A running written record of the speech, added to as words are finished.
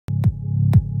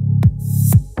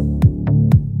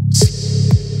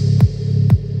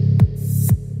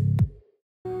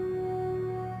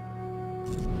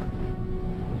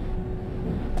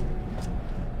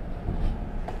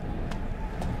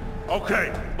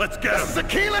Okay, let's get him. This is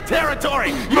Aquila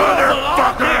territory!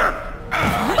 Motherfucker!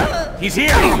 He's here!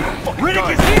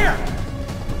 Riddick is here!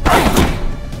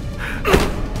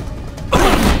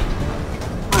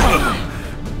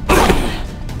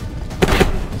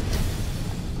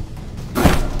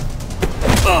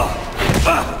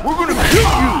 We're gonna kill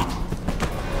you!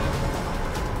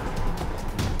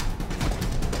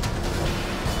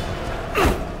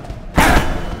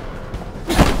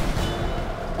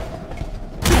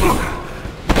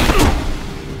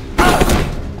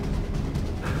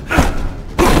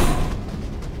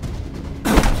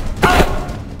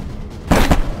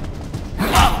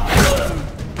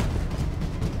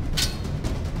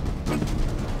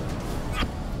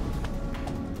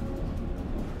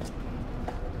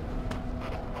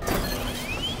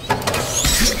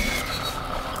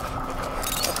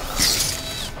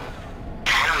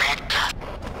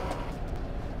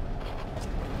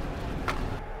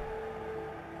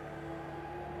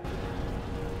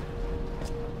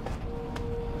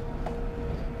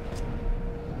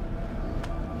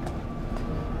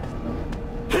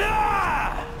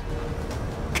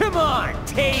 Come on,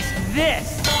 taste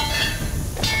this!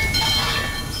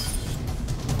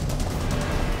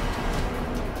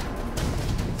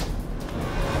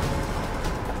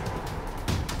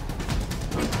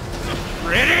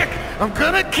 Riddick, I'm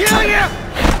gonna kill you!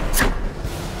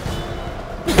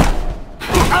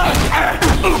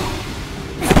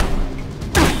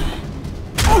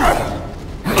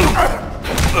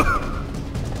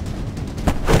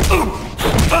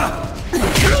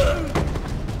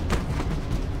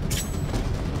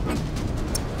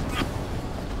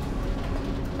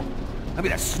 I'm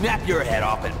gonna snap your head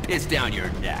off and piss down your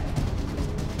neck.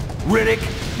 Riddick,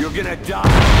 you're gonna die.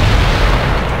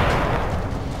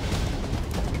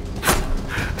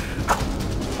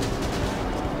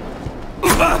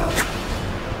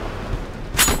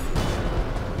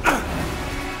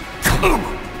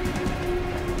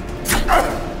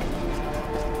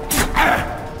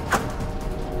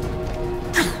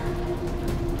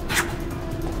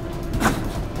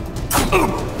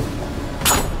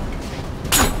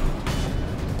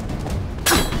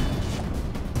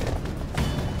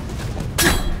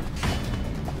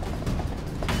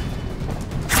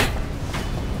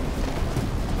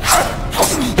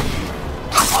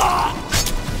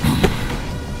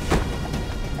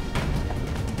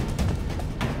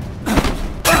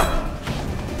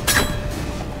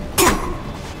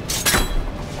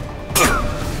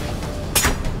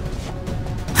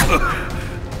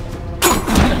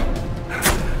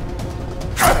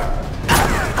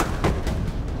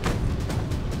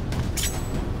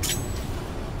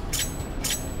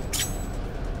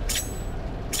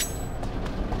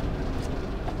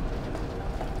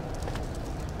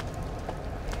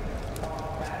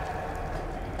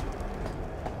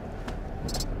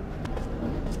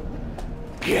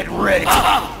 Get ready!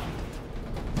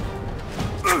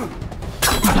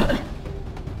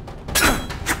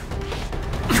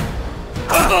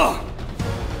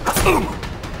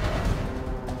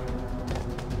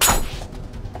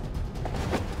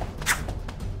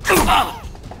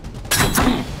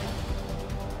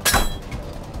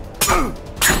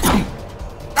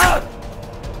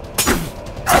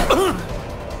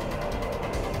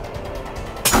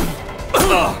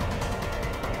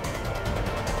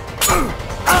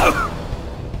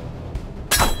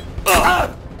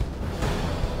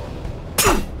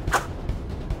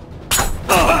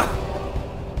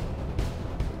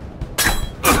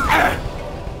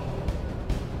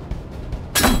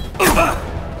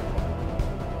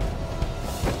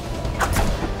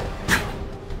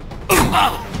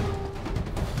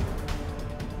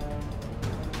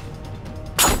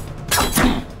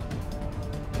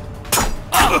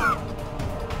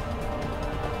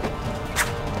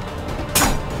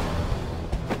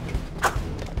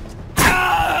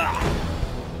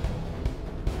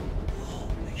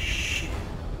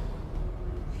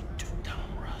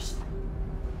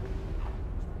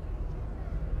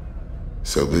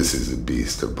 So this is a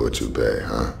beast of Butcher Bay,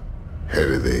 huh?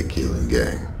 Head of the Aquilas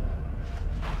gang.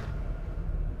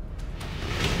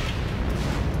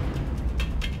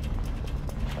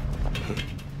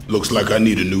 Looks like I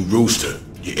need a new rooster.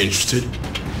 You interested?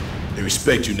 They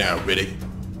respect you now, Riddick.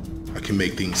 I can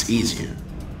make things easier.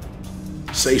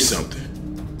 Say something.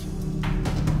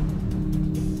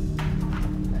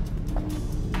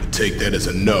 I take that as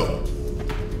a no.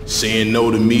 Saying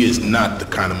no to me is not the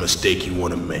kind of mistake you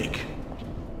want to make.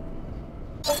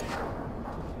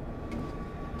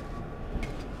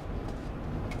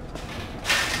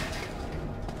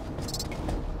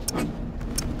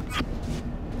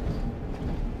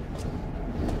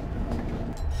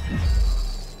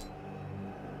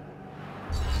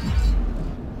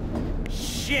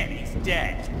 shit, he's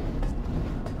dead.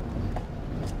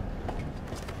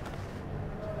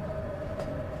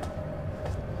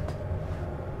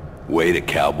 Way to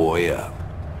cowboy up.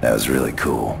 That was really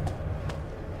cool.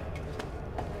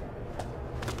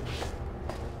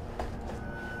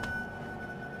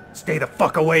 Stay the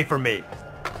fuck away from me.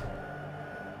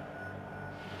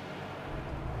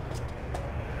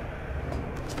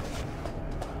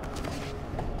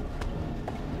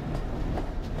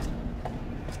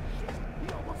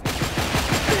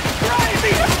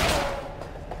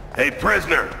 Hey,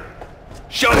 prisoner!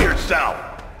 Show yourself!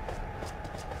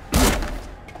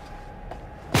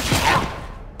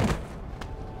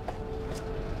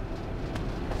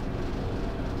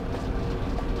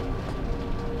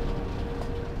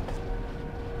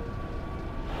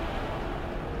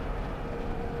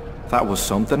 That was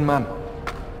something, man.